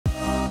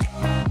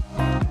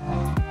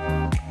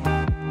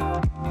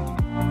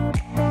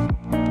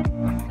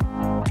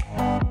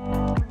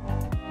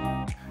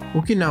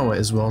Okinawa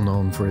is well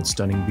known for its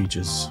stunning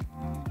beaches.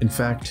 In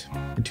fact,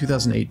 in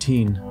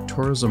 2018,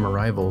 tourism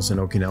arrivals in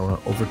Okinawa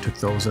overtook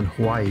those in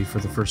Hawaii for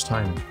the first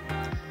time.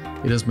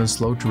 It has been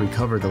slow to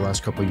recover the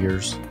last couple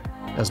years,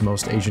 as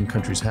most Asian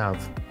countries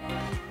have.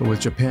 But with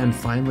Japan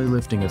finally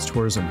lifting its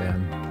tourism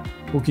ban,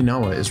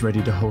 Okinawa is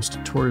ready to host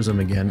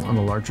tourism again on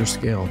a larger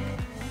scale.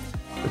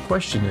 The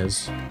question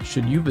is,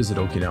 should you visit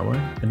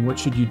Okinawa, and what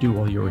should you do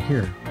while you are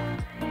here?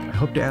 I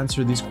hope to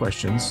answer these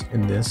questions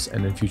in this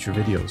and in future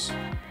videos.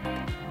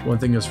 One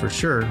thing is for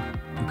sure,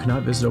 you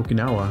cannot visit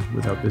Okinawa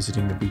without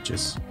visiting the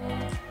beaches.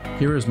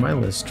 Here is my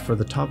list for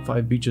the top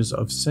 5 beaches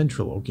of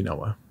central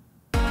Okinawa.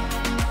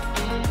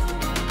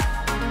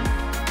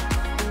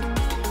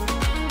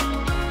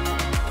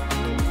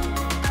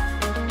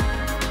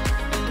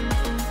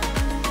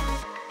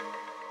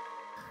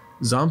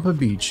 Zampa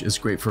Beach is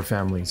great for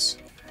families.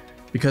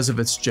 Because of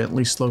its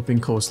gently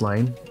sloping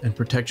coastline and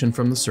protection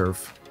from the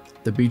surf,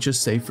 the beach is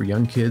safe for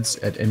young kids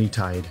at any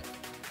tide.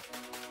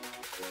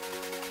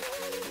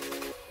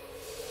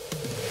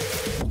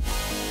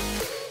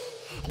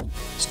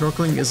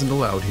 Snorkeling isn't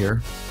allowed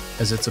here,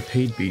 as it's a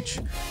paid beach,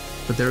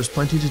 but there is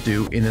plenty to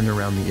do in and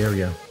around the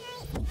area.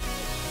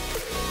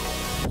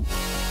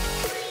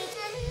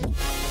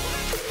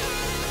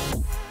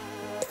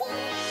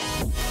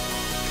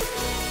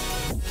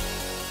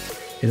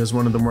 It is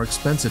one of the more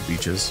expensive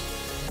beaches,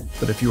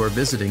 but if you are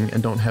visiting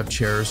and don't have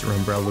chairs or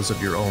umbrellas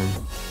of your own,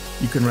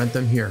 you can rent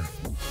them here.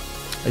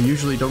 I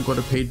usually don't go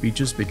to paid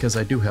beaches because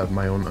I do have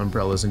my own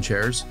umbrellas and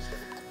chairs,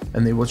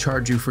 and they will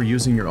charge you for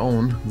using your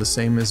own the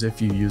same as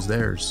if you use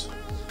theirs.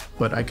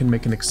 But I can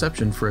make an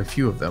exception for a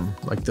few of them,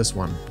 like this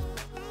one.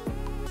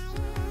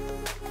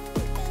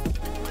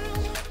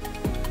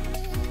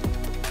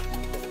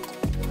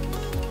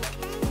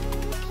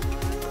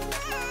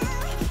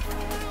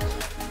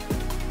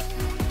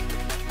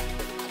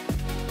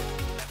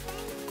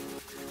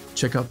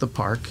 Check out the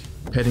park,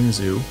 petting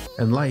zoo,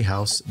 and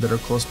lighthouse that are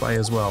close by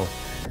as well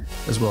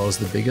as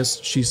the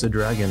biggest Shisa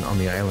dragon on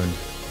the island.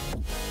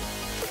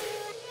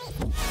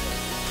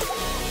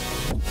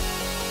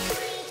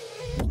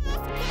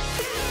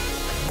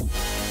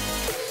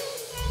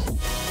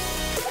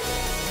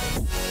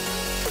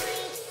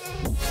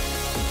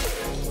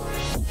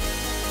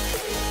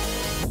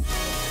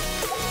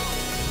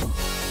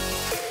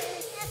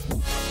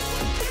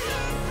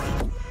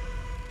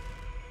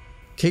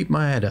 Cape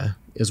Maeda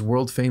is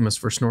world famous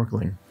for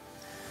snorkeling.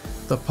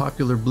 The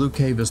popular Blue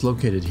Cave is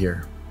located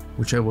here,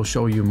 which I will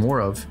show you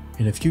more of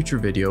in a future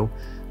video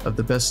of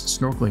the best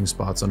snorkeling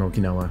spots on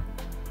Okinawa.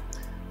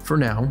 For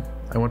now,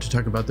 I want to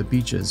talk about the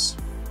beaches.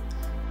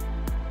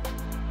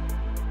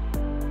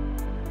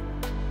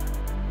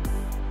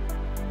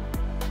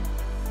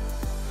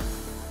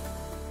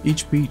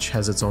 Each beach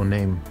has its own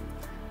name,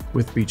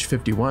 with Beach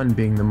 51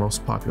 being the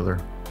most popular,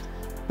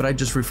 but I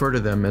just refer to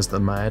them as the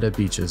Maeda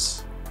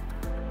beaches.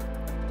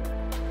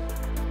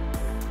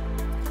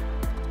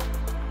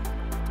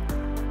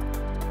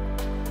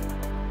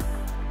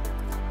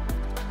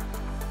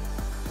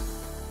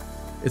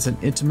 It's an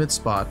intimate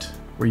spot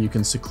where you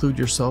can seclude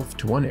yourself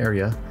to one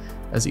area,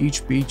 as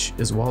each beach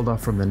is walled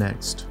off from the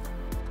next.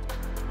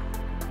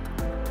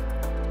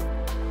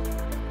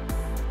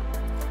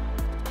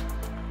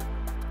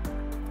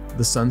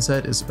 The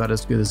sunset is about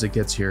as good as it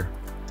gets here,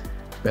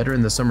 better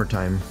in the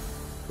summertime,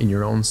 in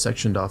your own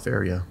sectioned off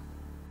area.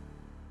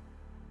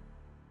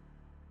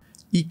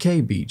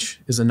 Ike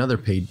Beach is another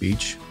paid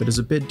beach, but is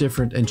a bit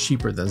different and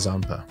cheaper than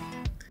Zampa.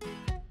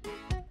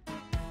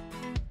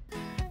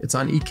 It's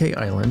on Ike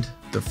Island,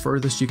 the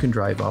furthest you can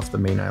drive off the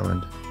main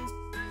island.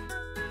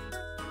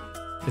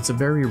 It's a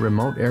very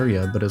remote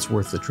area, but it's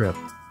worth the trip.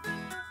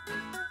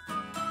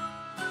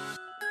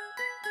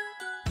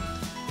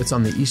 It's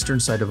on the eastern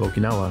side of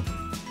Okinawa,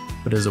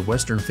 but is a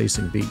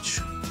western-facing beach,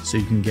 so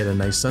you can get a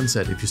nice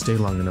sunset if you stay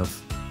long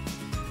enough.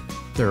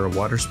 There are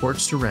water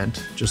sports to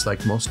rent, just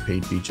like most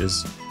paid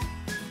beaches.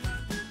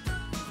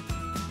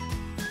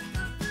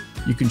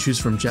 You can choose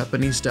from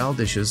Japanese-style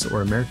dishes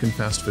or American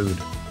fast food.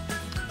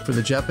 For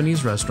the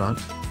Japanese restaurant,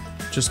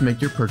 just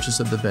make your purchase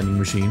at the vending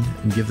machine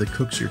and give the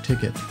cooks your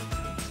ticket.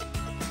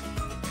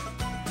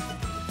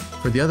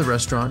 For the other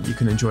restaurant, you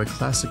can enjoy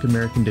classic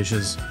American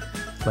dishes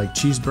like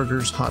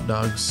cheeseburgers, hot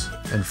dogs,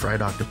 and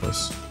fried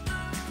octopus.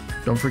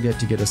 Don't forget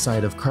to get a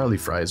side of Carly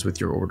fries with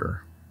your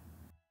order.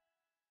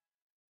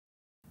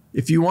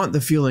 If you want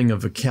the feeling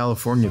of a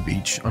California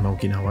beach on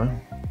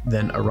Okinawa,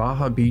 then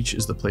Araha Beach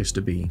is the place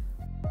to be.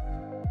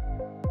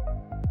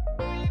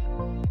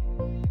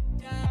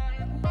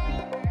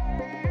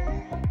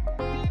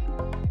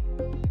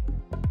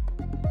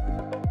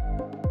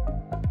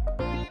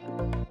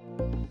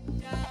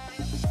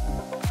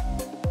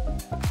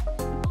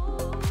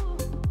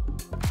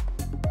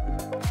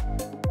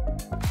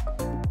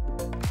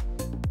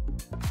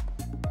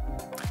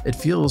 It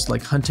feels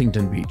like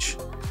Huntington Beach,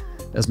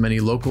 as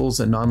many locals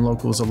and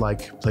non-locals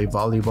alike play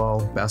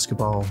volleyball,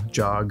 basketball,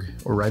 jog,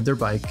 or ride their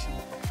bike,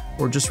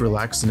 or just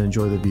relax and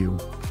enjoy the view.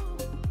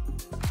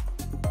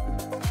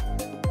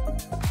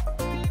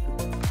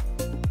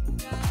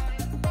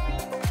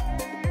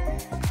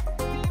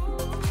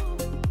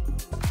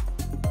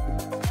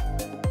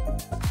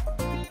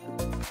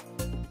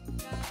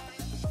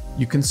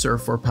 You can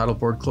surf or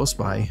paddleboard close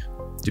by,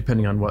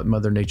 depending on what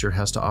Mother Nature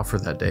has to offer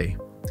that day,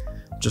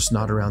 just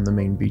not around the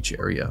main beach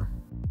area.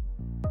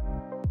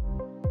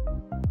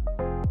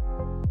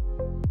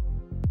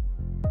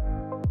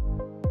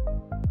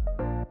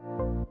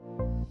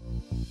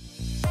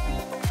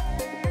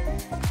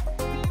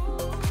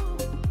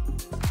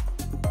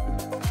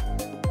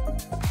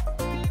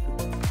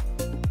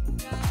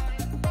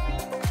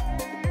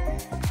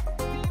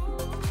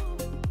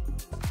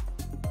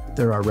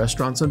 There are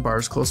restaurants and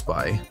bars close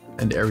by,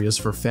 and areas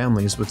for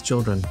families with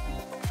children.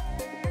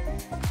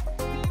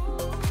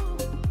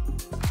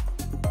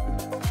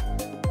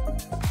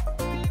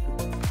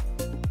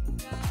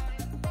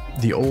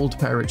 The old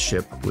pirate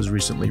ship was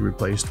recently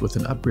replaced with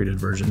an upgraded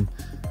version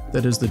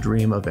that is the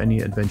dream of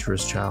any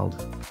adventurous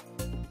child.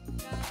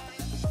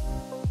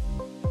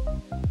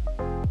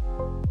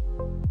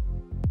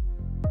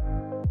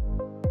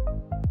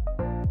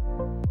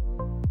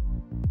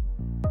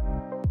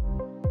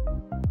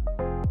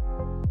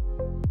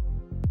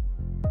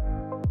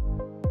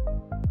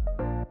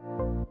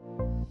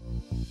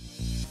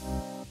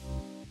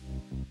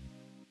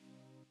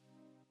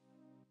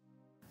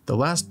 The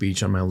last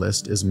beach on my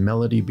list is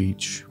Melody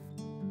Beach.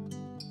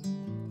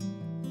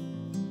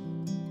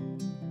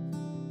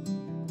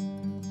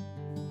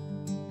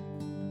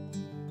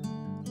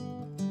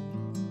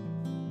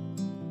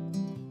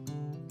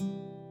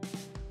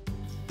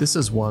 This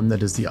is one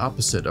that is the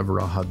opposite of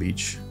Raha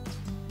Beach.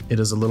 It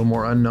is a little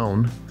more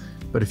unknown,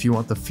 but if you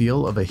want the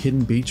feel of a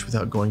hidden beach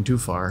without going too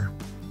far,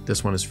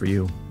 this one is for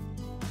you.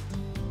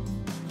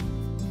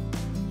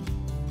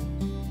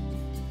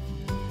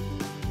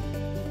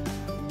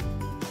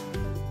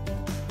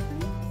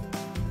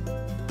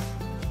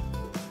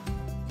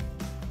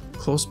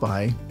 Close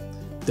by,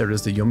 there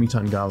is the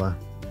Yomitangala,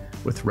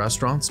 with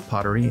restaurants,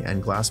 pottery,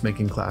 and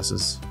glass-making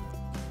classes.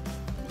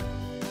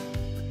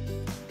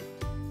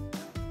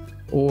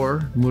 Or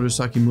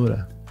Murasaki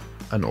Mura,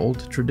 an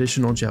old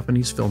traditional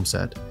Japanese film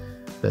set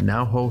that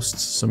now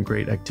hosts some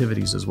great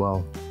activities as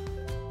well.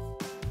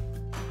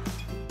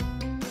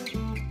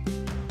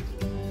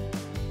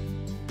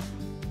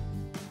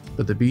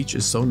 But the beach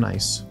is so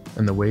nice,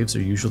 and the waves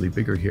are usually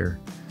bigger here,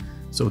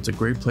 so it's a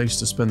great place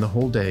to spend the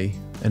whole day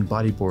and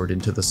bodyboard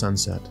into the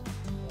sunset.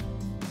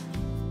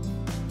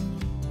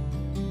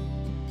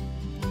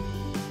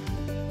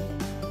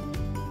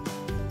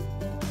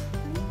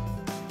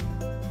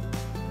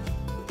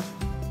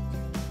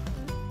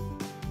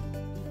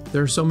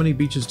 There are so many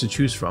beaches to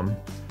choose from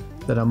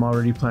that I'm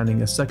already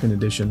planning a second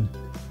edition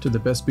to the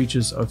best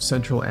beaches of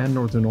central and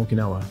northern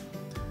Okinawa.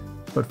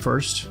 But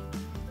first,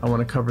 I want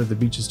to cover the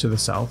beaches to the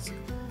south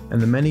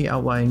and the many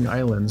outlying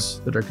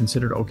islands that are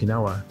considered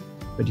Okinawa,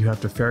 but you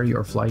have to ferry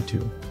or fly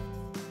to.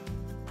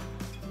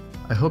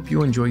 I hope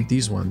you enjoyed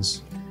these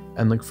ones,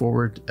 and look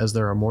forward as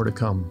there are more to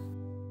come.